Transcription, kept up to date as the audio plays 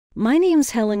My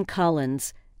name's Helen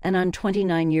Collins, and I'm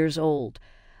 29 years old.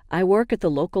 I work at the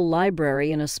local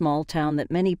library in a small town that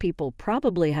many people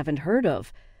probably haven't heard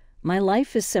of. My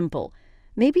life is simple,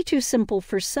 maybe too simple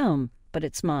for some, but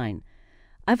it's mine.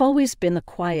 I've always been the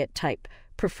quiet type,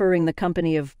 preferring the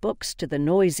company of books to the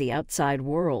noisy outside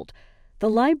world. The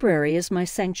library is my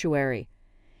sanctuary.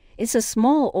 It's a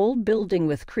small old building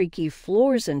with creaky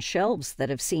floors and shelves that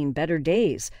have seen better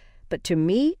days, but to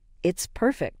me, it's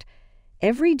perfect.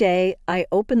 Every day, I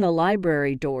open the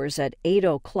library doors at 8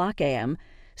 a.m.,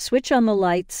 switch on the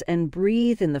lights, and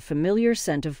breathe in the familiar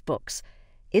scent of books.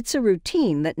 It's a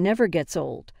routine that never gets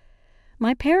old.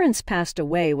 My parents passed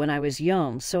away when I was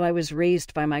young, so I was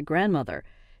raised by my grandmother.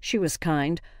 She was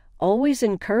kind, always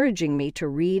encouraging me to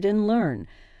read and learn.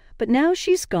 But now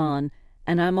she's gone,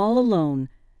 and I'm all alone.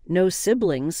 No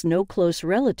siblings, no close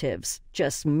relatives,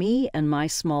 just me and my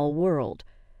small world.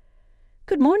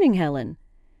 Good morning, Helen.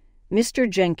 Mr.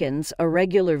 Jenkins, a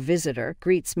regular visitor,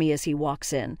 greets me as he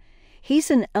walks in.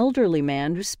 He's an elderly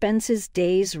man who spends his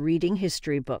days reading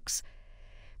history books.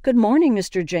 Good morning,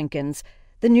 Mr. Jenkins.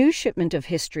 The new shipment of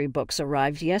history books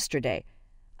arrived yesterday.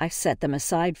 I've set them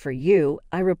aside for you,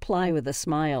 I reply with a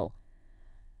smile.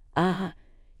 Ah,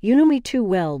 you know me too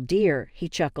well, dear, he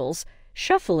chuckles,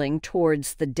 shuffling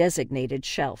towards the designated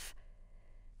shelf.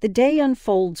 The day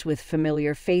unfolds with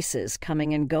familiar faces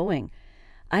coming and going.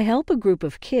 I help a group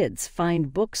of kids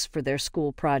find books for their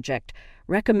school project,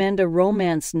 recommend a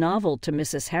romance novel to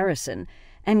Mrs. Harrison,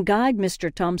 and guide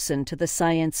Mr. Thompson to the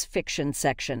science fiction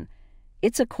section.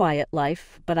 It's a quiet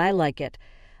life, but I like it.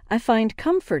 I find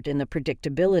comfort in the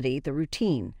predictability, the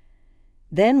routine.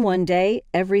 Then one day,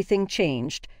 everything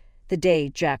changed. The day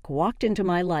Jack walked into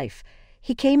my life.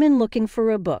 He came in looking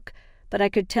for a book, but I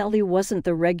could tell he wasn't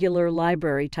the regular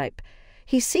library type.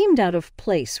 He seemed out of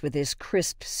place with his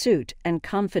crisp suit and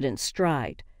confident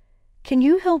stride. "Can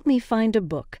you help me find a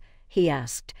book?" he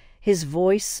asked, his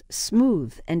voice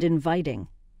smooth and inviting.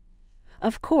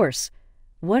 "Of course.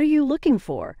 What are you looking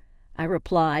for?" I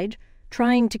replied,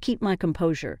 trying to keep my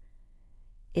composure.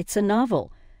 "It's a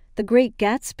novel. The Great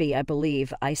Gatsby, I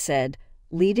believe," I said,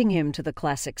 leading him to the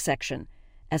classic section.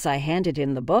 As I handed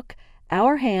him the book,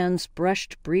 our hands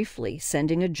brushed briefly,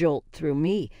 sending a jolt through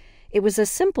me. It was a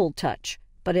simple touch,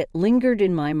 but it lingered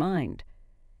in my mind.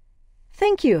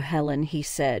 "Thank you, Helen," he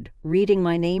said, reading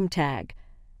my name tag.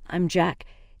 "I'm Jack.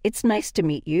 It's nice to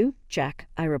meet you, Jack,"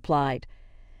 I replied.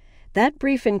 That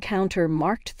brief encounter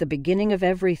marked the beginning of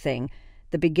everything,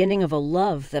 the beginning of a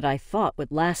love that I thought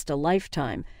would last a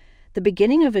lifetime, the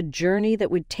beginning of a journey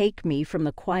that would take me from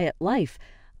the quiet life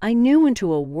I knew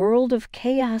into a world of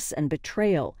chaos and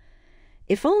betrayal.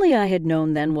 If only I had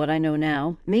known then what I know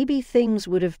now, maybe things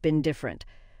would have been different.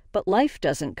 But life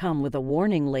doesn't come with a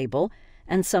warning label,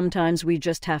 and sometimes we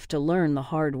just have to learn the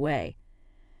hard way.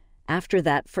 After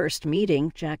that first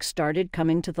meeting, Jack started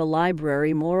coming to the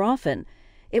library more often.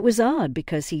 It was odd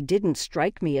because he didn't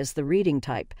strike me as the reading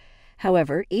type.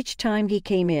 However, each time he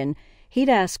came in, he'd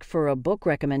ask for a book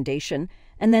recommendation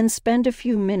and then spend a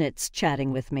few minutes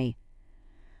chatting with me.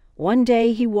 One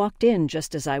day he walked in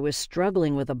just as I was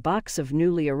struggling with a box of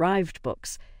newly arrived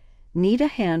books. "Need a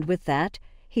hand with that?"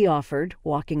 he offered,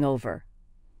 walking over.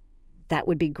 "That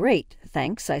would be great,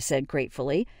 thanks," I said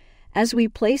gratefully. As we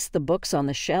placed the books on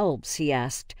the shelves, he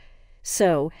asked,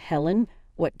 "So, Helen,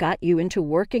 what got you into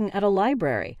working at a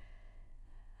library?"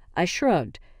 I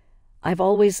shrugged. "I've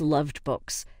always loved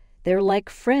books. They're like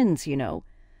friends, you know.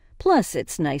 Plus,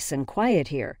 it's nice and quiet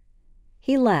here."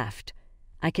 He laughed.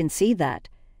 "I can see that.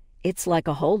 It's like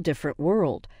a whole different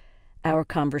world." Our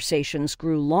conversations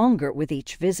grew longer with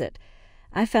each visit.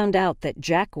 I found out that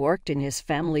Jack worked in his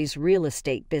family's real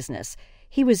estate business.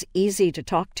 He was easy to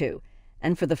talk to,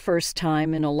 and for the first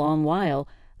time in a long while,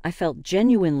 I felt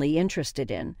genuinely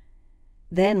interested in.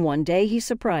 Then one day he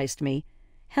surprised me.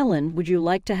 "Helen, would you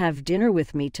like to have dinner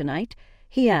with me tonight?"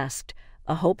 he asked,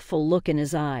 a hopeful look in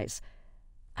his eyes.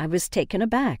 I was taken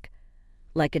aback.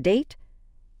 "Like a date?"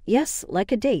 "Yes,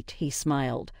 like a date," he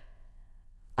smiled.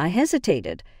 I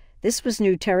hesitated. This was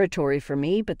new territory for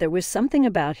me, but there was something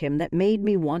about him that made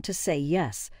me want to say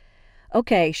yes.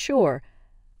 "Okay, sure.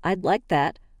 I'd like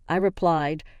that," I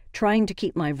replied, trying to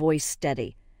keep my voice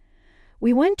steady.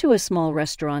 We went to a small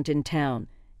restaurant in town.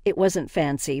 It wasn't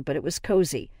fancy, but it was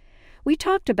cozy. We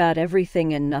talked about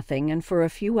everything and nothing, and for a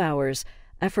few hours,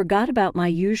 I forgot about my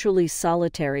usually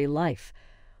solitary life.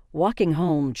 Walking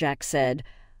home, Jack said,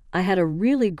 "I had a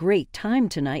really great time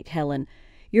tonight, Helen.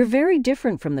 You're very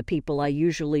different from the people I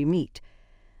usually meet."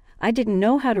 I didn't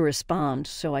know how to respond,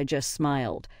 so I just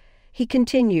smiled. He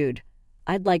continued,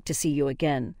 "I'd like to see you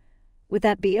again. Would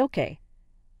that be okay?"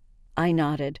 I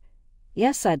nodded.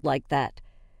 "Yes, I'd like that."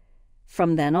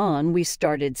 From then on, we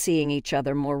started seeing each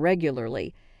other more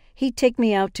regularly. He'd take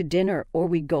me out to dinner or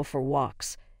we'd go for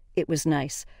walks. It was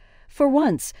nice. For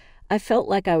once, I felt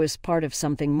like I was part of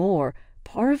something more,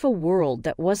 part of a world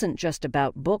that wasn't just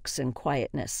about books and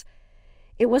quietness.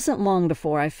 It wasn't long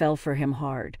before I fell for him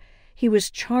hard. He was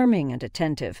charming and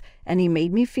attentive, and he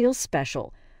made me feel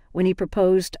special. When he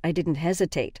proposed, I didn't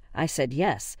hesitate. I said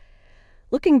yes.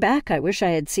 Looking back, I wish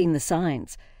I had seen the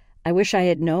signs. I wish I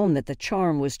had known that the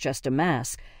charm was just a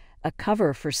mask, a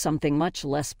cover for something much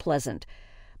less pleasant.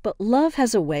 But love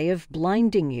has a way of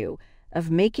blinding you, of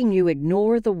making you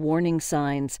ignore the warning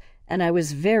signs, and I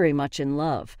was very much in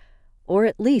love. Or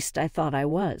at least I thought I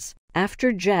was.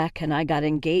 After Jack and I got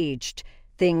engaged,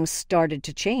 things started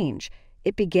to change.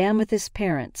 It began with his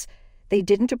parents. They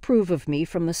didn't approve of me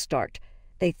from the start.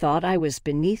 They thought I was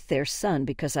beneath their son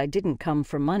because I didn't come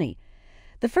for money.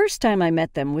 The first time I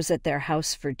met them was at their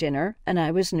house for dinner, and I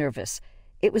was nervous.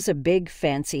 It was a big,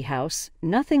 fancy house,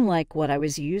 nothing like what I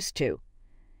was used to.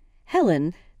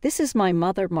 "Helen, this is my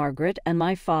mother, Margaret, and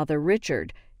my father,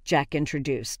 Richard," Jack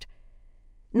introduced.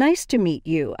 "Nice to meet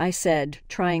you," I said,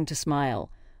 trying to smile.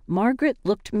 Margaret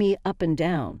looked me up and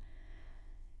down.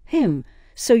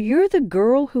 So you're the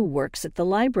girl who works at the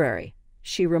library,"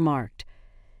 she remarked.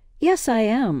 "Yes, I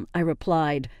am," I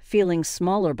replied, feeling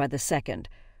smaller by the second.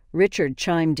 Richard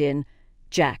chimed in,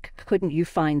 "Jack, couldn't you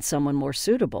find someone more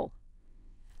suitable?"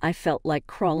 I felt like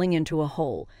crawling into a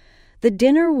hole. The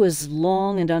dinner was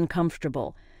long and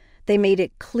uncomfortable. They made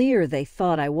it clear they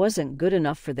thought I wasn't good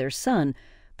enough for their son,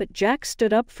 but Jack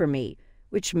stood up for me,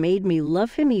 which made me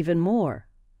love him even more.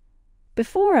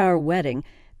 Before our wedding,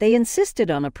 they insisted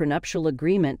on a prenuptial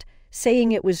agreement,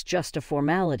 saying it was just a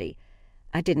formality.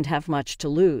 I didn't have much to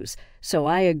lose, so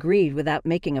I agreed without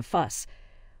making a fuss.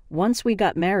 Once we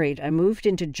got married, I moved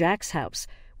into Jack's house,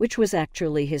 which was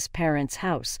actually his parents'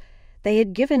 house. They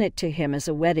had given it to him as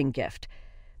a wedding gift,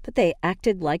 but they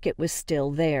acted like it was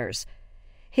still theirs.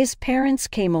 His parents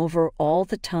came over all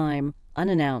the time,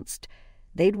 unannounced.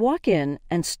 They'd walk in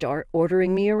and start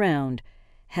ordering me around.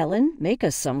 "Helen, make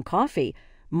us some coffee,"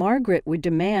 Margaret would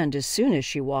demand as soon as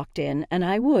she walked in, and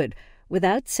I would,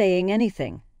 without saying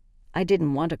anything. I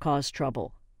didn't want to cause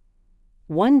trouble.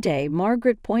 One day,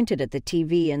 Margaret pointed at the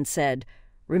TV and said,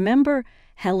 "Remember,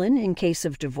 Helen, in case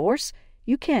of divorce,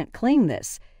 you can't claim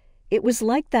this." It was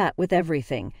like that with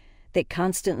everything. They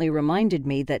constantly reminded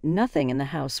me that nothing in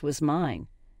the house was mine.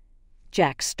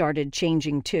 Jack started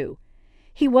changing too.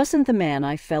 He wasn't the man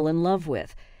I fell in love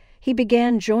with. He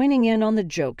began joining in on the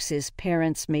jokes his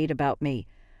parents made about me.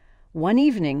 One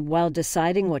evening, while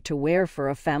deciding what to wear for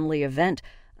a family event,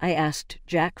 I asked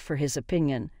Jack for his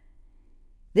opinion.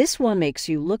 "This one makes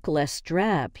you look less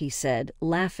drab," he said,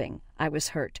 laughing. I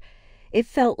was hurt. It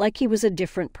felt like he was a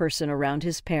different person around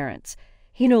his parents.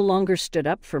 He no longer stood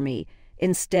up for me.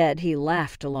 Instead, he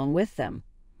laughed along with them.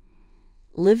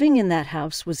 Living in that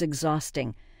house was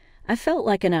exhausting. I felt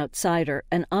like an outsider,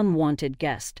 an unwanted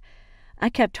guest. I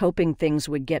kept hoping things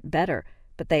would get better,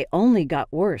 but they only got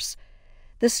worse.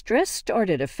 The stress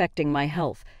started affecting my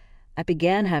health. I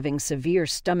began having severe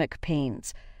stomach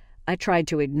pains. I tried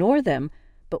to ignore them,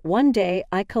 but one day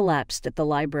I collapsed at the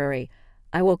library.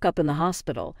 I woke up in the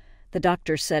hospital. The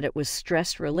doctor said it was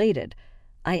stress-related.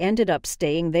 I ended up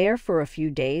staying there for a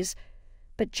few days,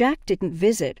 but Jack didn't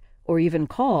visit or even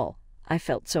call. I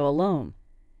felt so alone.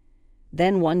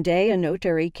 Then one day a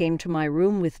notary came to my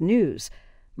room with news.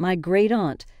 My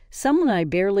great-aunt, someone I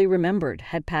barely remembered,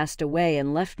 had passed away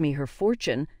and left me her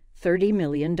fortune, $30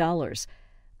 million.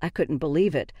 I couldn't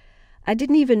believe it. I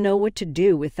didn't even know what to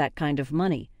do with that kind of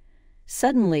money.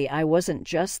 Suddenly, I wasn't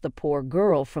just the poor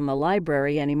girl from the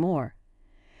library anymore.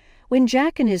 When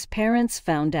Jack and his parents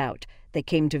found out, they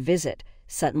came to visit,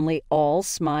 suddenly all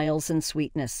smiles and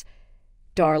sweetness.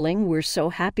 "Darling, we're so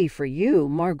happy for you,"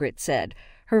 Margaret said,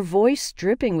 her voice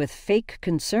dripping with fake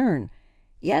concern.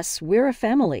 "Yes, we're a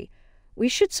family. We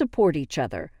should support each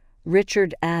other,"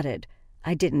 Richard added.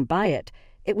 I didn't buy it.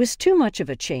 It was too much of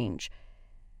a change.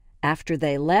 After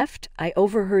they left, I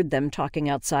overheard them talking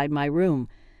outside my room.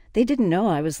 They didn't know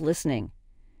I was listening.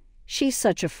 "She's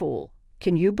such a fool.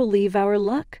 Can you believe our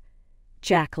luck?"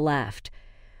 Jack laughed.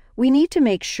 "We need to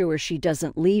make sure she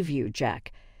doesn't leave you,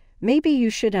 Jack. Maybe you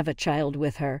should have a child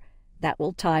with her. That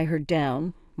will tie her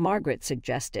down," Margaret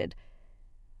suggested.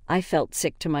 I felt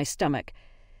sick to my stomach.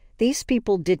 These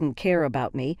people didn't care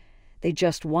about me. They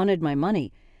just wanted my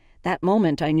money. That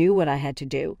moment I knew what I had to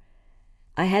do.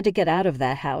 I had to get out of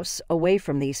that house, away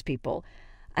from these people.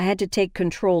 I had to take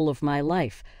control of my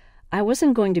life. I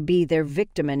wasn't going to be their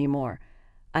victim anymore.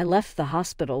 I left the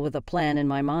hospital with a plan in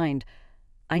my mind.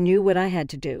 I knew what I had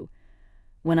to do.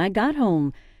 When I got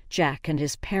home, Jack and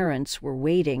his parents were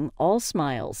waiting, all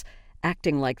smiles,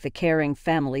 acting like the caring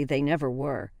family they never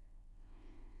were.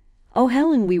 "Oh,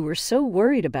 Helen, we were so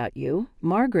worried about you,"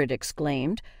 Margaret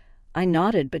exclaimed. I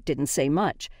nodded but didn't say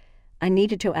much. I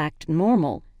needed to act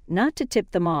normal, not to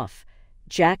tip them off.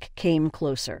 Jack came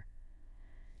closer.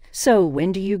 "So,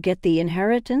 when do you get the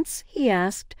inheritance?" he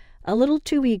asked, a little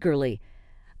too eagerly.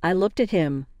 I looked at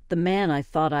him, the man I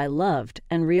thought I loved,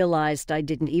 and realized I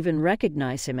didn't even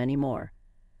recognize him anymore.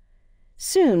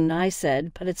 "Soon," I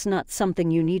said, "but it's not something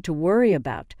you need to worry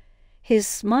about." His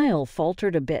smile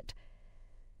faltered a bit.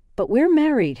 "But we're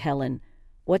married, Helen.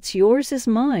 What's yours is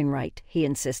mine, right?" he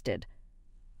insisted.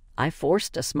 I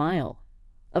forced a smile.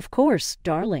 "Of course,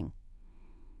 darling."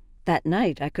 That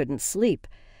night I couldn't sleep.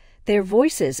 Their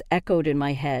voices echoed in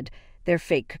my head, their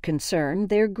fake concern,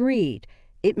 their greed.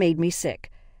 It made me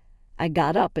sick. I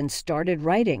got up and started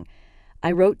writing.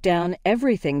 I wrote down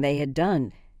everything they had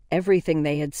done, everything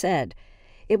they had said.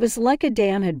 It was like a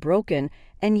dam had broken,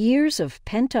 and years of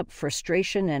pent-up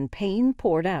frustration and pain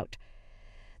poured out.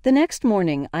 The next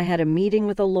morning I had a meeting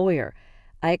with a lawyer.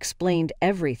 I explained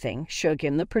everything, showed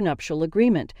him the prenuptial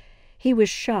agreement. He was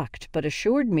shocked, but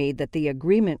assured me that the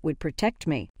agreement would protect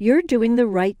me. "You're doing the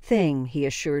right thing," he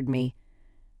assured me.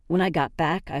 When I got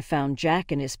back, I found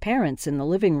Jack and his parents in the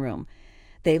living room.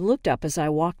 They looked up as I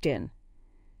walked in.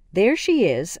 "There she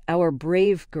is, our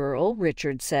brave girl,"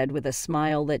 Richard said with a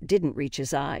smile that didn't reach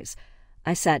his eyes.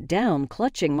 I sat down,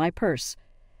 clutching my purse.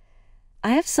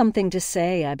 "I have something to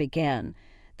say," I began.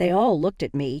 They all looked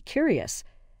at me, curious.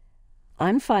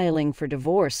 "I'm filing for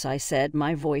divorce," I said,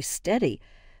 my voice steady.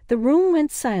 The room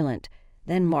went silent.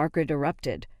 Then Margaret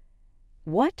erupted.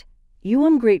 "What? You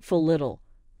ungrateful little—"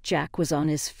 Jack was on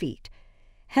his feet.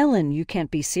 "Helen, you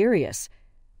can't be serious.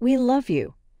 We love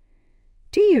you."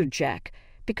 "Do you, Jack?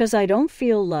 Because I don't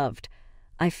feel loved.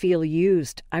 I feel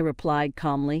used," I replied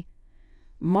calmly.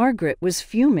 Margaret was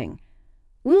fuming.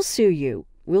 "We'll sue you.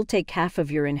 We'll take half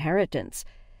of your inheritance."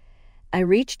 I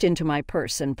reached into my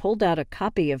purse and pulled out a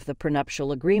copy of the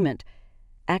prenuptial agreement.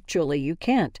 "Actually, you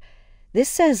can't. This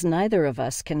says neither of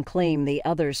us can claim the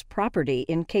other's property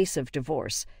in case of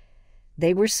divorce."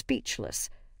 They were speechless.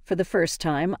 For the first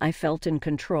time, I felt in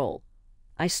control.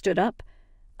 I stood up.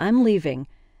 "I'm leaving.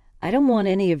 I don't want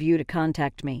any of you to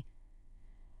contact me."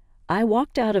 I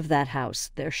walked out of that house,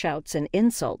 their shouts and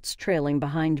insults trailing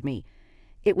behind me.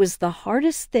 It was the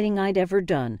hardest thing I'd ever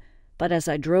done, but as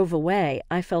I drove away,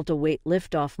 I felt a weight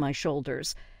lift off my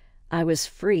shoulders. I was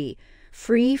free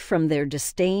from their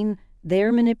disdain,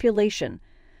 their manipulation.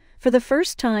 For the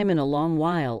first time in a long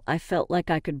while, I felt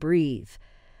like I could breathe.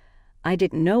 I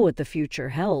didn't know what the future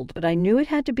held, but I knew it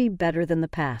had to be better than the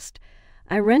past.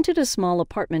 I rented a small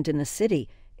apartment in the city.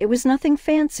 It was nothing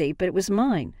fancy, but it was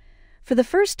mine. For the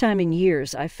first time in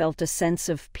years, I felt a sense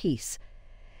of peace.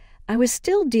 I was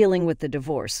still dealing with the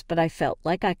divorce, but I felt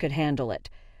like I could handle it.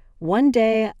 One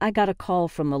day, I got a call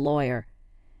from the lawyer.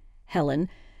 "Helen,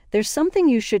 there's something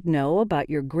you should know about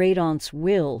your great-aunt's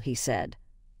will," he said.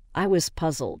 I was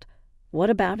puzzled. "What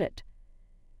about it?"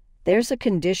 "There's a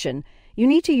condition. You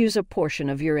need to use a portion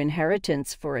of your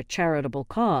inheritance for a charitable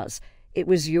cause. It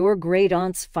was your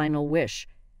great-aunt's final wish."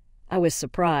 I was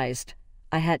surprised.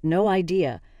 I had no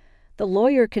idea. The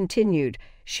lawyer continued.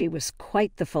 "She was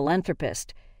quite the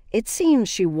philanthropist. It seems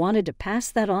she wanted to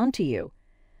pass that on to you."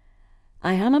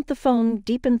 I hung up the phone,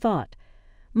 deep in thought.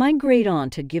 My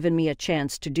great-aunt had given me a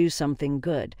chance to do something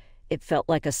good. It felt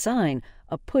like a sign,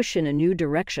 a push in a new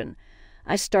direction.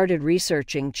 I started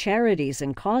researching charities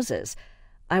and causes.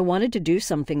 I wanted to do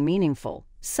something meaningful,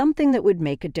 something that would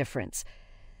make a difference.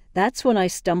 That's when I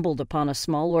stumbled upon a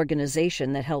small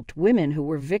organization that helped women who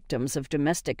were victims of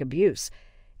domestic abuse.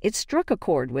 It struck a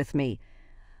chord with me.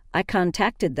 I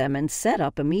contacted them and set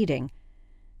up a meeting.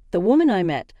 The woman I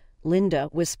met, Linda,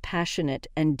 was passionate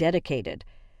and dedicated.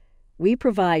 "We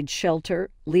provide shelter,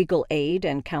 legal aid,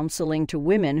 and counseling to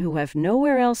women who have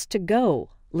nowhere else to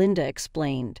go," Linda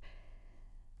explained.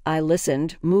 I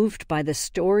listened, moved by the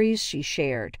stories she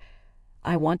shared.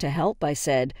 "I want to help," I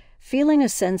said, feeling a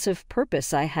sense of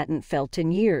purpose I hadn't felt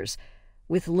in years.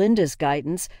 With Linda's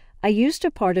guidance, I used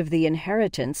a part of the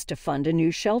inheritance to fund a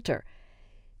new shelter.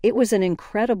 It was an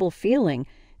incredible feeling,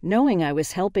 knowing I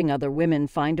was helping other women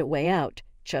find a way out,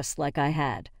 just like I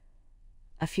had.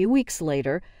 A few weeks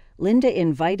later, Linda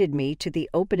invited me to the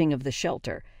opening of the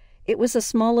shelter. It was a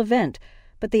small event,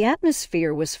 but the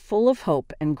atmosphere was full of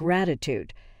hope and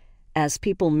gratitude. As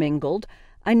people mingled,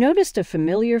 I noticed a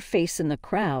familiar face in the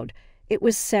crowd. It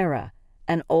was Sarah,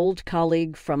 an old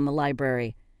colleague from the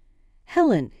library.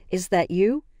 "Helen, is that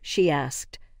you?" she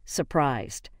asked,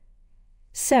 surprised.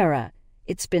 "Sarah,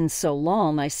 it's been so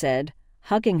long," I said,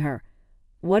 hugging her.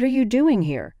 "What are you doing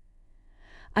here?"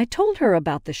 I told her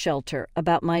about the shelter,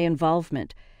 about my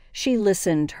involvement. She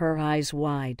listened, her eyes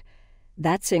wide.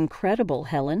 "That's incredible,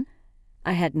 Helen.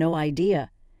 I had no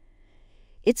idea."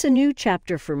 "It's a new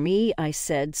chapter for me," I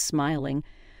said, smiling.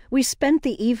 We spent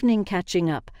the evening catching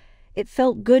up. It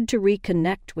felt good to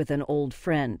reconnect with an old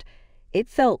friend. It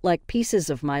felt like pieces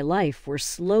of my life were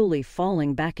slowly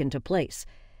falling back into place.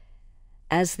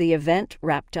 As the event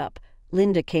wrapped up,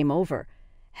 Linda came over.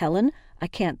 "Helen, I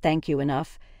can't thank you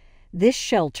enough. This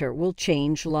shelter will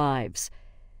change lives."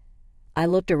 I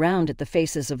looked around at the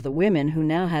faces of the women who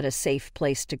now had a safe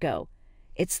place to go.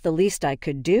 "It's the least I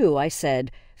could do," I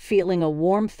said, feeling a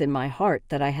warmth in my heart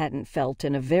that I hadn't felt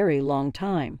in a very long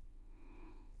time.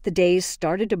 The days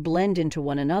started to blend into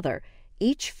one another,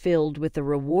 each filled with the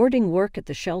rewarding work at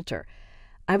the shelter.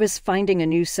 I was finding a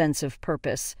new sense of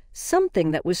purpose,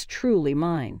 something that was truly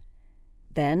mine.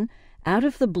 Then, out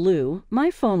of the blue, my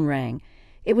phone rang.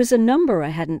 It was a number I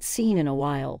hadn't seen in a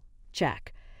while.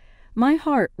 Jack. My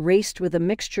heart raced with a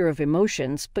mixture of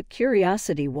emotions, but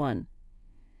curiosity won.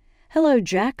 "Hello,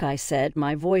 Jack," I said,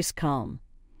 my voice calm.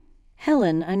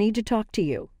 "Helen, I need to talk to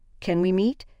you. Can we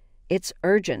meet? It's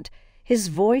urgent." His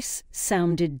voice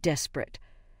sounded desperate.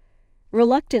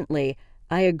 Reluctantly,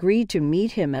 I agreed to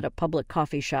meet him at a public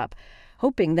coffee shop,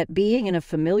 hoping that being in a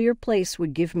familiar place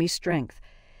would give me strength.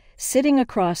 Sitting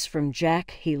across from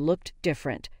Jack, he looked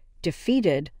different,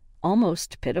 defeated,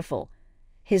 almost pitiful.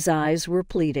 His eyes were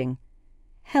pleading.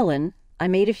 "Helen, I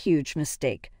made a huge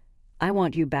mistake. I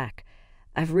want you back.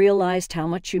 I've realized how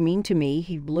much you mean to me,"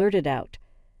 he blurted out.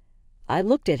 I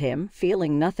looked at him,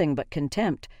 feeling nothing but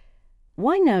contempt.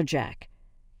 "Why now, Jack?"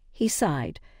 He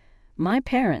sighed. "My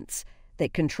parents, they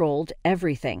controlled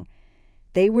everything.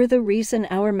 They were the reason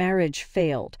our marriage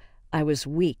failed. I was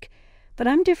weak. But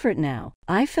I'm different now.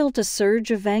 I felt a surge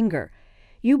of anger.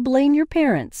 You blame your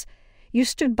parents. You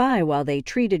stood by while they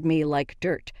treated me like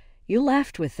dirt. You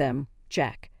laughed with them,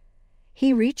 Jack."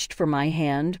 He reached for my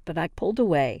hand, but I pulled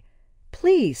away.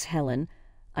 "Please, Helen.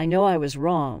 I know I was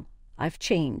wrong. I've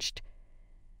changed."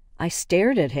 I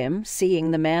stared at him,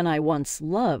 seeing the man I once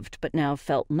loved but now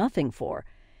felt nothing for.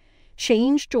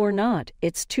 "Changed or not,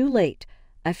 it's too late.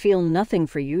 I feel nothing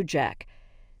for you, Jack.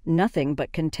 Nothing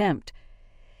but contempt."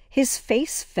 His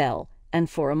face fell, and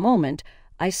for a moment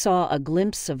I saw a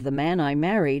glimpse of the man I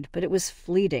married, but it was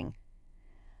fleeting.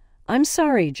 "I'm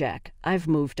sorry, Jack. I've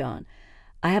moved on.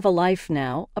 I have a life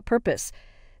now, a purpose.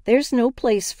 There's no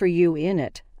place for you in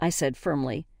it," I said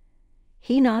firmly.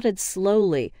 He nodded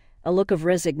slowly, a look of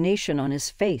resignation on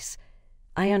his face.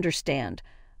 "I understand.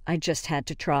 I just had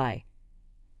to try."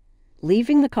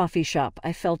 Leaving the coffee shop,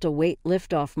 I felt a weight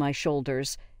lift off my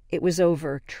shoulders. It was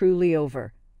over, truly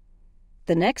over.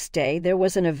 The next day, there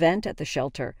was an event at the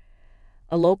shelter.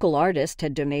 A local artist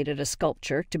had donated a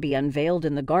sculpture to be unveiled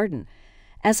in the garden.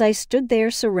 As I stood there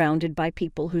surrounded by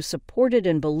people who supported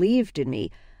and believed in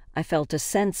me, I felt a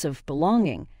sense of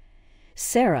belonging.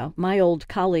 Sarah, my old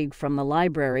colleague from the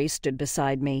library, stood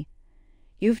beside me.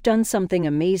 "You've done something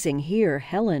amazing here,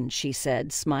 Helen," she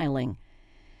said, smiling.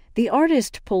 The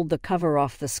artist pulled the cover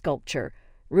off the sculpture,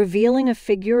 revealing a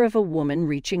figure of a woman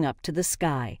reaching up to the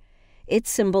sky. It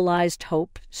symbolized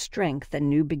hope, strength, and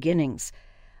new beginnings.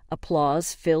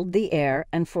 Applause filled the air,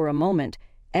 and for a moment,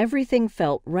 everything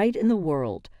felt right in the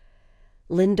world.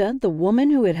 Linda, the woman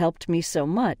who had helped me so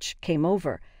much, came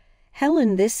over.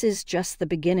 "Helen, this is just the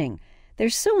beginning.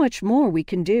 There's so much more we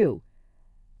can do."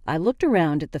 I looked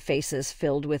around at the faces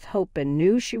filled with hope and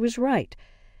knew she was right.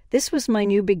 This was my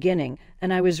new beginning,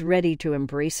 and I was ready to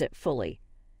embrace it fully.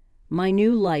 My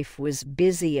new life was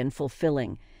busy and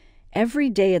fulfilling. Every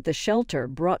day at the shelter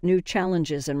brought new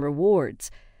challenges and rewards.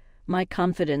 My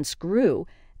confidence grew,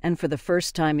 and for the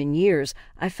first time in years,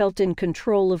 I felt in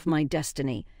control of my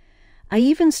destiny. I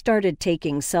even started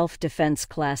taking self-defense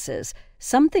classes,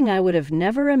 something I would have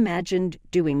never imagined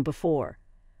doing before.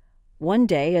 One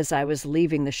day, as I was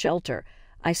leaving the shelter,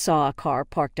 I saw a car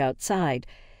parked outside.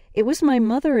 It was my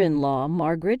mother-in-law,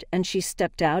 Margaret, and she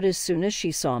stepped out as soon as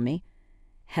she saw me.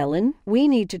 "Helen, we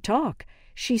need to talk,"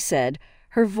 she said,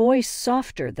 her voice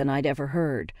softer than I'd ever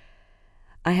heard.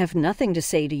 "I have nothing to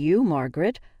say to you,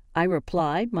 Margaret," I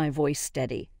replied, my voice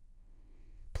steady.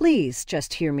 "Please,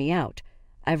 just hear me out.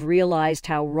 I've realized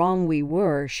how wrong we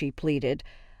were," she pleaded.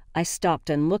 I stopped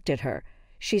and looked at her.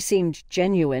 She seemed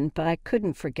genuine, but I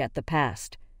couldn't forget the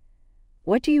past.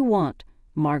 "What do you want,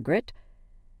 Margaret?"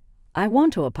 "I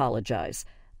want to apologize.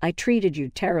 I treated you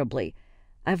terribly.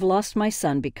 I've lost my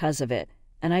son because of it,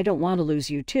 and I don't want to lose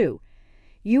you too.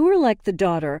 You were like the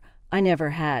daughter I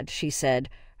never had," she said,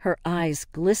 her eyes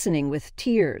glistening with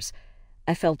tears.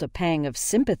 I felt a pang of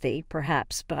sympathy,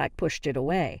 perhaps, but I pushed it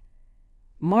away.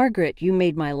 "Margaret, you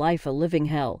made my life a living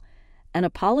hell. An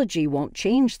apology won't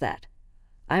change that."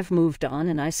 "I've moved on,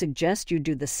 and I suggest you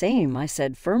do the same," I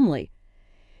said firmly.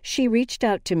 She reached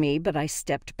out to me, but I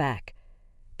stepped back.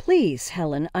 "Please,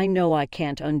 Helen, I know I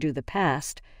can't undo the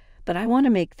past, but I want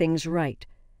to make things right."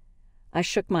 I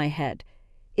shook my head.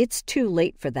 "It's too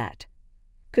late for that.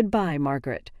 Goodbye,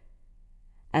 Margaret."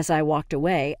 As I walked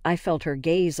away, I felt her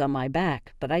gaze on my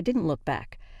back, but I didn't look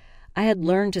back. I had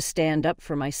learned to stand up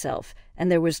for myself,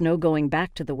 and there was no going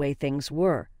back to the way things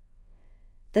were.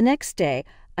 The next day,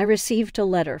 I received a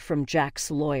letter from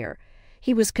Jack's lawyer.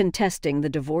 He was contesting the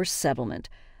divorce settlement.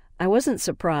 I wasn't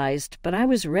surprised, but I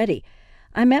was ready.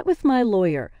 I met with my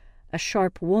lawyer, a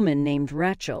sharp woman named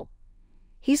Rachel.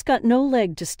 "He's got no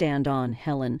leg to stand on,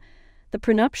 Helen. The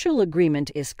prenuptial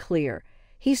agreement is clear.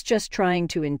 He's just trying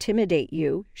to intimidate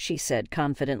you," she said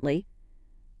confidently.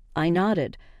 I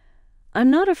nodded.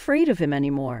 "I'm not afraid of him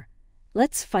anymore.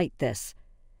 Let's fight this."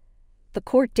 The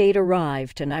court date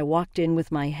arrived, and I walked in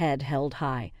with my head held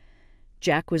high.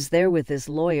 Jack was there with his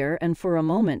lawyer, and for a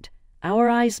moment, our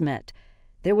eyes met.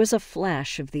 There was a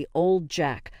flash of the old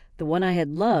Jack, the one I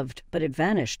had loved, but it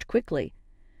vanished quickly.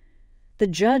 The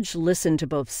judge listened to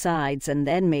both sides and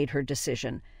then made her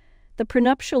decision. The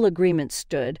prenuptial agreement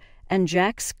stood, and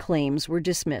Jack's claims were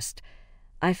dismissed.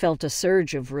 I felt a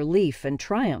surge of relief and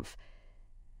triumph.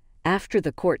 After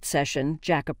the court session,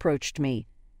 Jack approached me.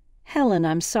 "Helen,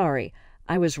 I'm sorry.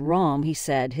 I was wrong," he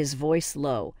said, his voice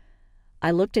low.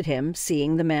 I looked at him,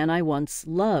 seeing the man I once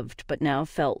loved but now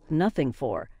felt nothing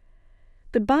for.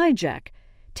 "Goodbye, Jack.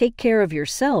 Take care of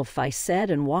yourself," I said,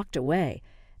 and walked away.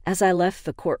 As I left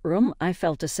the courtroom, I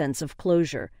felt a sense of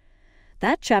closure.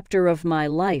 That chapter of my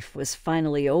life was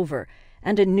finally over,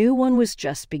 and a new one was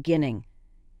just beginning.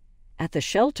 At the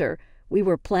shelter, we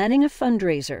were planning a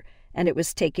fundraiser, and it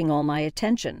was taking all my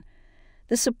attention.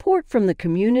 The support from the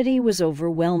community was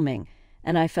overwhelming,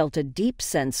 and I felt a deep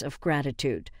sense of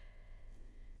gratitude.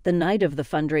 The night of the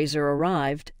fundraiser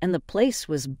arrived, and the place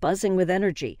was buzzing with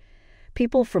energy.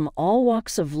 People from all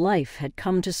walks of life had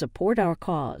come to support our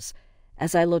cause.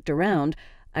 As I looked around,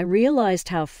 I realized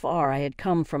how far I had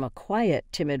come from a quiet,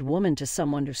 timid woman to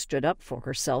someone who stood up for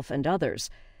herself and others.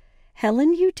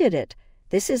 "Helen, you did it.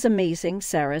 This is amazing,"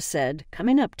 Sarah said,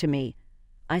 coming up to me.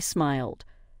 I smiled.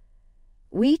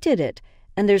 "We did it,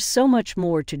 and there's so much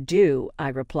more to do," I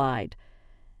replied.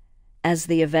 As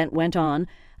the event went on,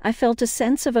 I felt a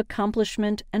sense of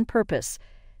accomplishment and purpose.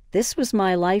 This was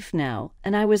my life now,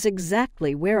 and I was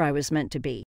exactly where I was meant to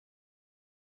be.